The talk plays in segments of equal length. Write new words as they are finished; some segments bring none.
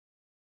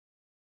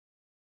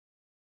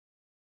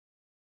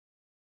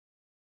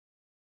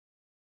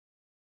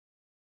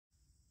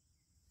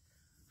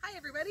Hi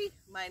everybody,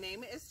 my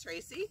name is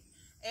Tracy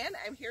and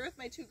I'm here with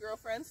my two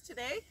girlfriends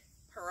today,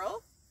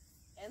 Pearl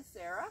and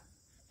Sarah,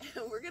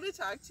 and we're going to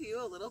talk to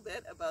you a little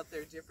bit about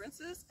their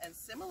differences and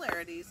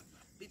similarities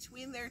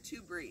between their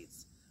two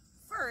breeds.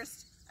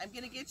 First, I'm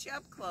going to get you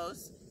up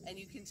close and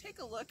you can take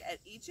a look at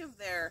each of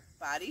their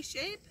body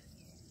shape,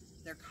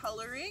 their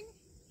coloring,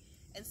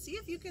 and see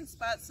if you can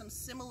spot some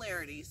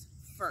similarities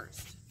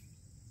first.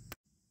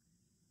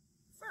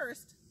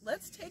 First,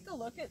 let's take a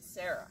look at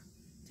Sarah.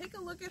 Take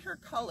a look at her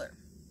color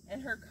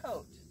and her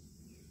coat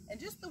and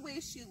just the way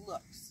she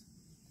looks.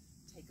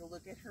 Take a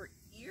look at her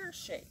ear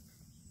shape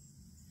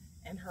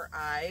and her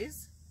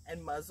eyes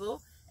and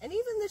muzzle and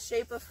even the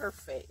shape of her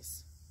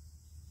face.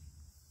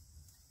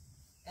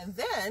 And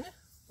then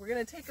we're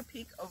going to take a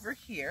peek over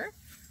here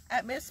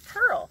at Miss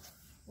Pearl.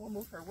 We'll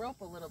move her rope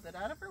a little bit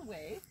out of her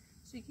way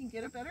so you can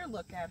get a better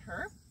look at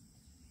her.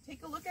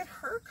 Take a look at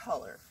her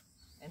color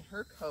and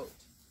her coat,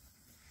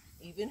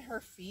 even her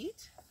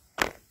feet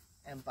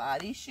and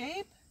body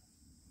shape,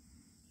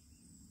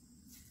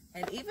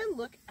 and even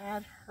look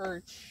at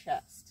her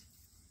chest.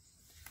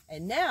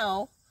 And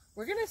now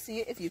we're going to see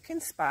if you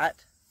can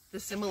spot the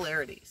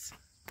similarities.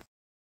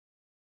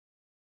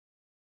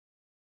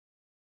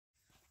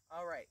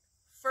 All right,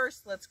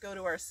 first let's go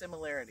to our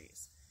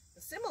similarities.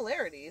 The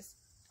similarities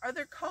are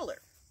their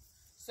color.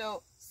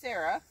 So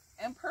Sarah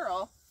and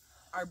Pearl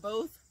are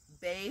both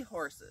bay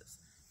horses.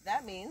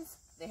 That means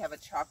they have a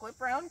chocolate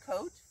brown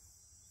coat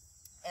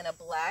and a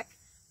black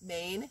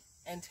mane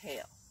and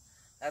tail.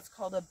 That's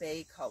called a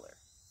bay color.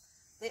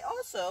 They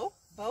also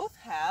both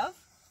have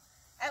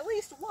at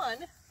least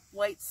one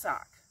white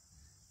sock.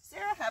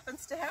 Sarah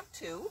happens to have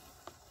two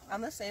on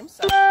the same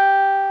side,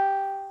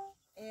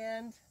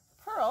 and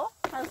Pearl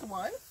has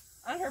one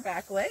on her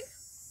back leg,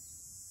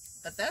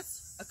 but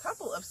that's a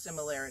couple of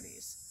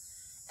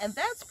similarities. And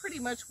that's pretty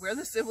much where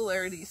the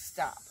similarities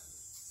stop.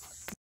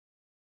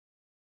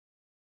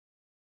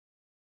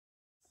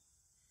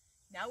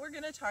 Now we're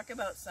going to talk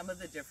about some of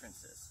the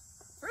differences.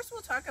 First,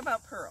 we'll talk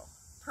about Pearl.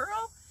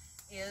 Pearl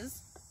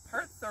is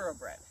part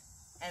Thoroughbred,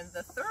 and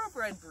the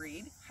Thoroughbred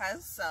breed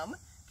has some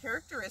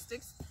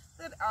characteristics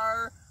that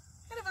are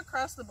kind of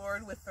across the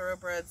board with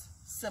Thoroughbreds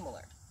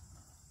similar.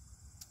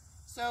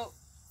 So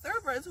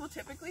Thoroughbreds will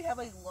typically have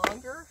a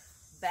longer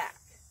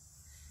back,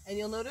 and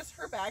you'll notice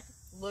her back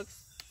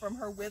looks from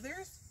her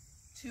withers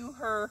to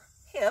her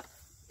hip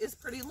is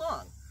pretty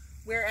long,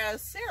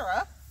 whereas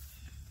Sarah,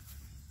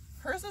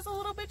 hers is a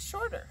little bit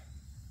shorter.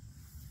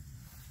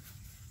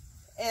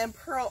 And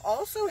Pearl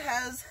also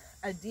has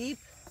a deep,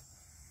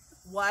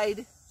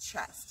 wide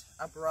chest,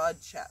 a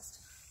broad chest.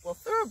 Well,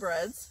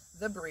 Thoroughbreds,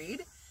 the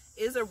breed,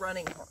 is a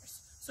running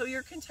horse. So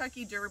your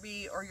Kentucky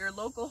Derby or your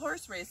local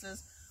horse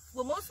races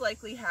will most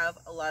likely have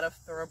a lot of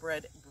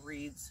Thoroughbred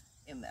breeds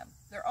in them.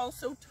 They're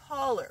also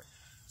taller.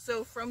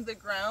 So from the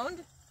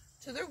ground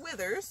to their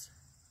withers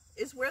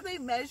is where they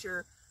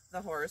measure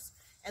the horse,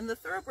 and the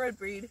Thoroughbred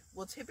breed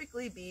will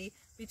typically be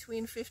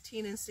between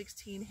 15 and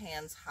 16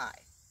 hands high.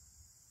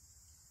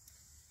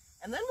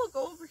 And then we'll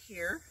go over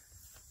here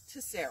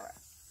to Sarah.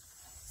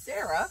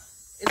 Sarah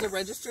is a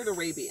registered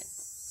Arabian,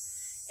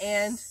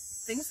 and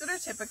things that are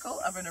typical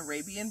of an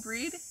Arabian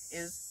breed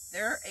is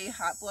they're a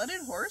hot-blooded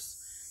horse,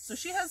 so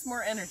she has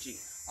more energy,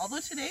 although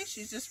today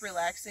she's just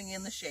relaxing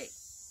in the shade.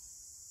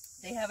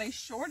 They have a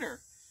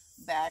shorter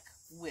back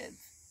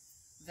width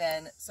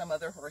than some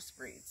other horse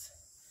breeds.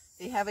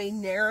 They have a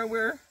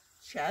narrower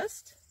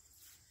chest,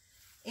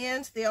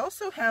 and they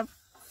also have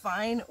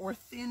fine or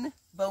thin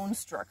bone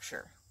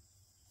structure.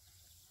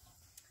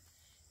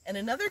 And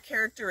another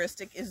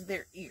characteristic is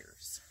their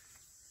ears.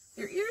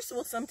 Their ears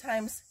will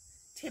sometimes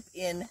tip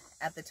in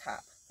at the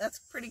top. That's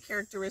pretty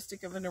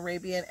characteristic of an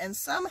Arabian, and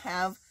some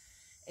have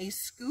a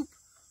scoop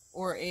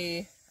or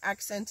a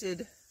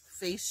accented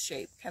face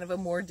shape, kind of a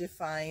more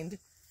defined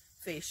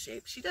face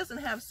shape. She doesn't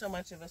have so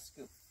much of a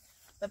scoop.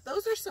 But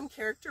those are some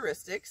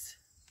characteristics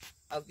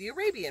of the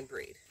Arabian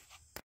breed.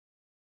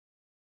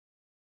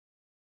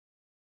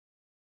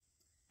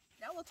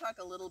 Now we'll talk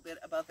a little bit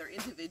about their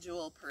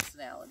individual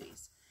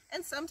personalities.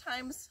 And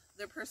sometimes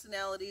their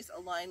personalities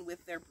align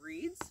with their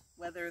breeds,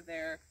 whether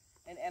they're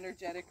an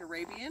energetic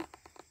Arabian,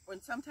 or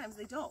sometimes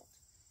they don't.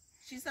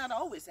 She's not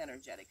always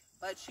energetic,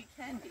 but she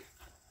can be.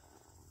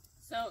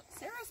 So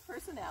Sarah's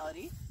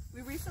personality,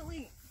 we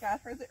recently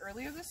got her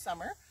earlier this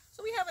summer,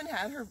 so we haven't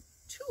had her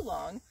too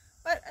long,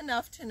 but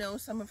enough to know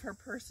some of her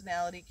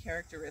personality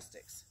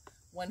characteristics.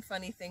 One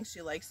funny thing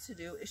she likes to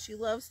do is she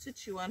loves to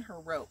chew on her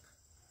rope,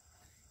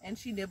 and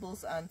she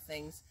nibbles on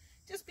things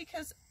just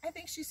because I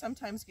think she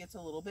sometimes gets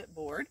a little bit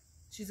bored.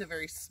 She's a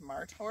very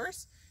smart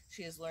horse.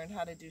 She has learned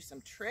how to do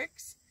some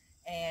tricks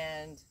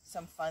and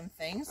some fun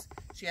things.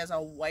 She has a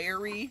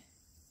wiry,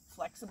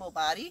 flexible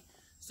body,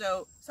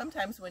 so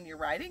sometimes when you're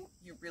riding,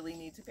 you really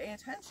need to pay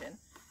attention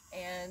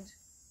and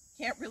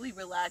can't really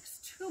relax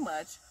too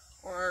much,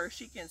 or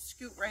she can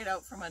scoot right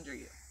out from under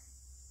you.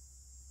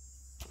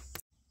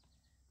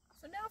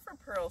 So now for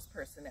Pearl's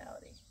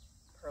personality.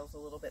 Pearl's a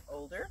little bit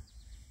older.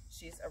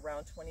 She's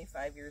around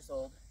 25 years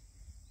old.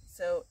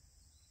 So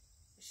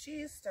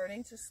she is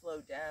starting to slow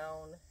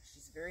down.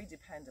 She's very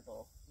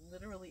dependable.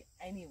 Literally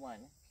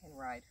anyone can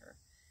ride her.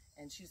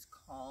 And she's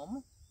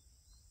calm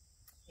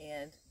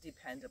and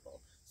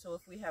dependable. So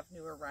if we have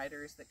newer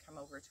riders that come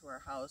over to our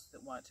house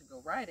that want to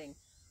go riding,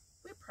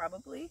 we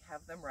probably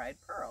have them ride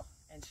Pearl.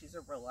 And she's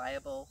a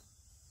reliable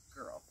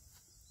girl.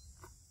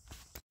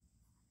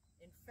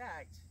 In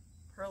fact,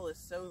 Pearl is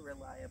so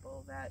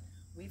reliable that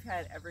we've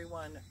had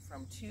everyone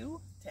from 2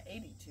 to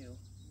 82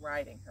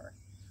 riding her.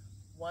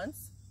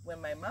 Once, when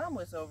my mom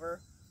was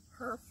over,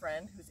 her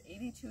friend, who's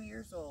 82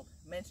 years old,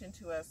 mentioned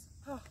to us,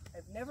 "Oh,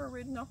 I've never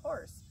ridden a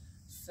horse."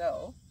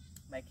 So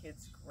my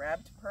kids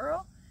grabbed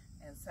Pearl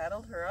and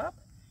saddled her up,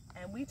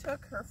 and we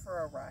took her for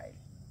a ride.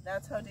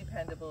 That's how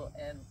dependable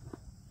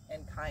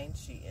and kind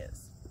she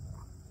is.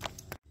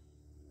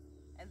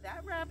 And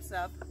that wraps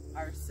up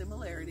our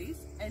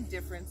similarities and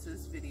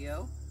differences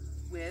video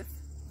with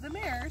the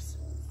mares.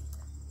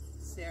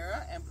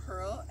 Sarah and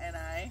Pearl and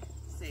I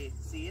say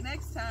see you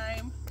next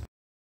time.